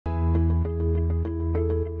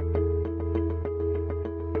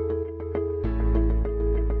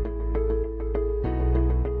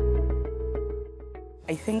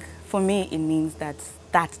I think for me it means that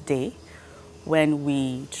that day when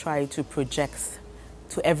we try to project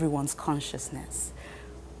to everyone's consciousness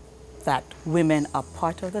that women are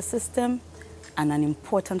part of the system and an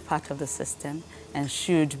important part of the system and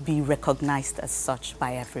should be recognized as such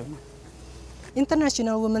by everyone.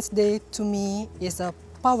 International Women's Day to me is a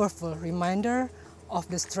powerful reminder of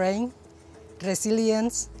the strength,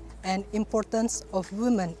 resilience, and importance of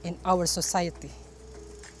women in our society.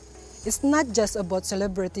 It's not just about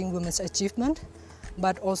celebrating women's achievement,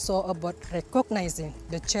 but also about recognizing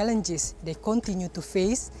the challenges they continue to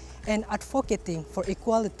face and advocating for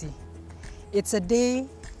equality. It's a day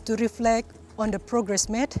to reflect on the progress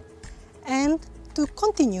made and to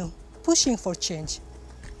continue pushing for change.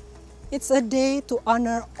 It's a day to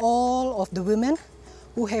honor all of the women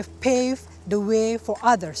who have paved the way for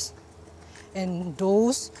others and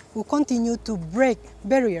those who continue to break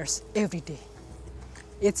barriers every day.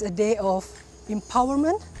 It's a day of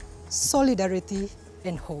empowerment, solidarity,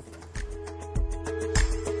 and hope.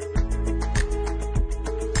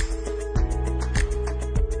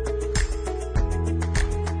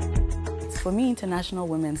 For me, International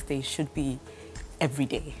Women's Day should be every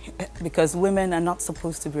day because women are not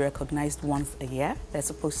supposed to be recognized once a year. They're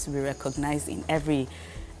supposed to be recognized in every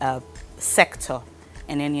sector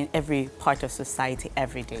and in every part of society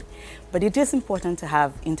every day. But it is important to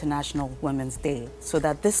have International Women's Day so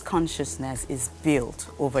that this consciousness is built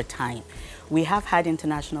over time. We have had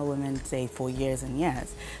International Women's Day for years and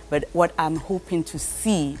years, but what I'm hoping to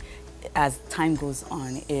see as time goes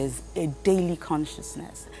on is a daily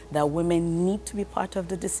consciousness that women need to be part of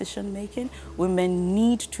the decision making, women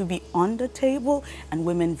need to be on the table, and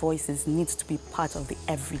women's voices need to be part of the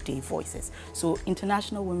everyday voices. So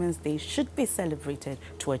International Women's Day should be celebrated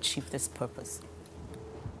to achieve this purpose.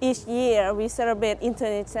 Each year we celebrate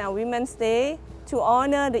International Women's Day to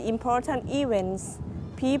honor the important events,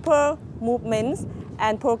 people, movements,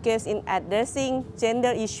 and progress in addressing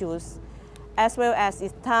gender issues, as well as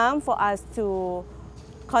it's time for us to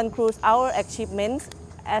conclude our achievements,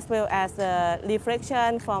 as well as a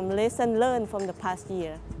reflection from lessons learned from the past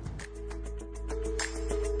year.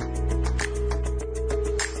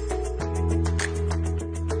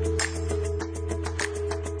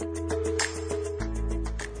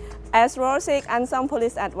 As Rosek Ansam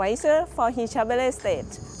Police Advisor for Hinchabele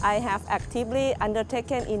State, I have actively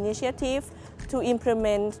undertaken initiatives to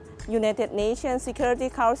implement United Nations Security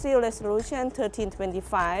Council Resolution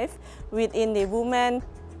 1325 within the Women,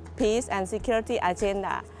 Peace and Security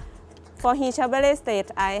agenda. For Hinchabele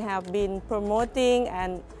State, I have been promoting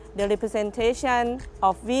the representation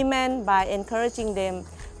of women by encouraging them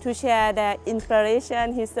to share their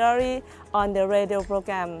inspiration history on the radio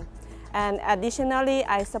program. And additionally,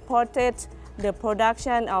 I supported the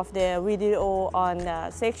production of the video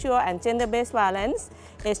on sexual and gender-based violence,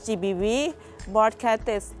 SGBV,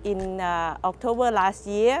 broadcasted in October last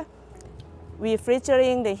year. We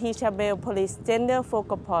featuring the Hinchabele Police Gender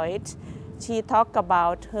Focal Point. She talked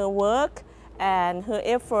about her work and her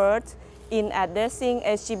efforts in addressing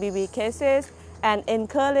SGBV cases and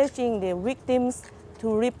encouraging the victims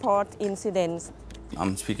to report incidents.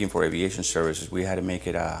 I'm speaking for aviation services. We had to make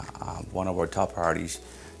it one of our top priorities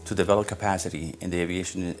to develop capacity in the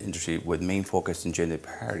aviation industry with main focus in gender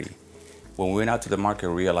parity. When we went out to the market,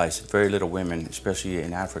 we realized very little women, especially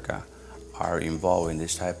in Africa, are involved in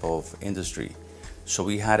this type of industry. So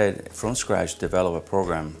we had to, from scratch, develop a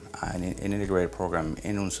program, an integrated program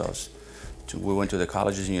in UNSOS. We went to the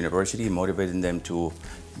colleges and universities, motivating them to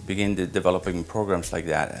begin developing programs like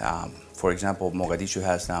that. For example, Mogadishu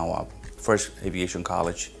has now a first aviation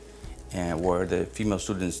college, and where the female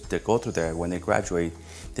students that go through there, when they graduate,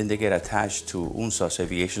 then they get attached to UNSOS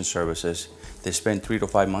Aviation Services. They spend 3 to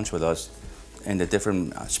 5 months with us in the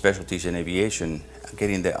different specialties in aviation,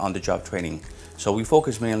 getting the on-the-job training. So we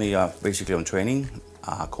focus mainly basically on training,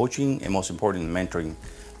 coaching, and most importantly, mentoring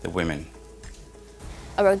the women.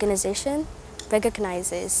 Our organization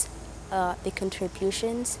recognizes the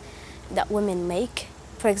contributions that women make.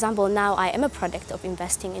 For example, now I am a product of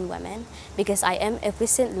investing in women because I am a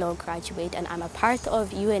recent law graduate and I'm a part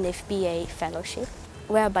of UNFPA fellowship,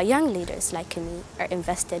 whereby young leaders like me are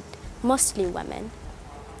invested, mostly women.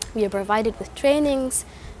 We are provided with trainings,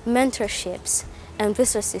 mentorships, and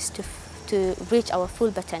resources to reach our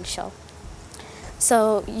full potential.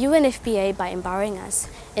 So UNFPA, by empowering us,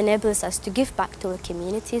 enables us to give back to our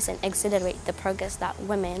communities and accelerate the progress that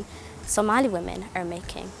women, Somali women, are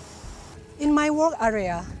making. In my work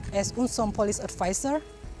area as UNSOM Police Advisor,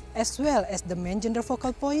 as well as the main gender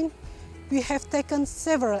focal point, we have taken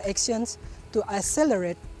several actions to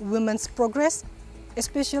accelerate women's progress,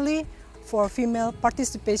 especially for female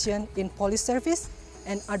participation in police service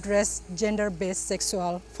and address gender-based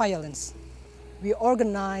sexual violence. We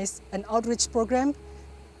organized an outreach program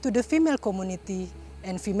to the female community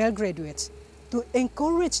and female graduates to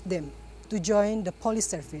encourage them to join the police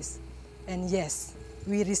service. And yes,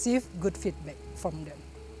 we received good feedback from them.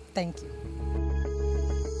 Thank you.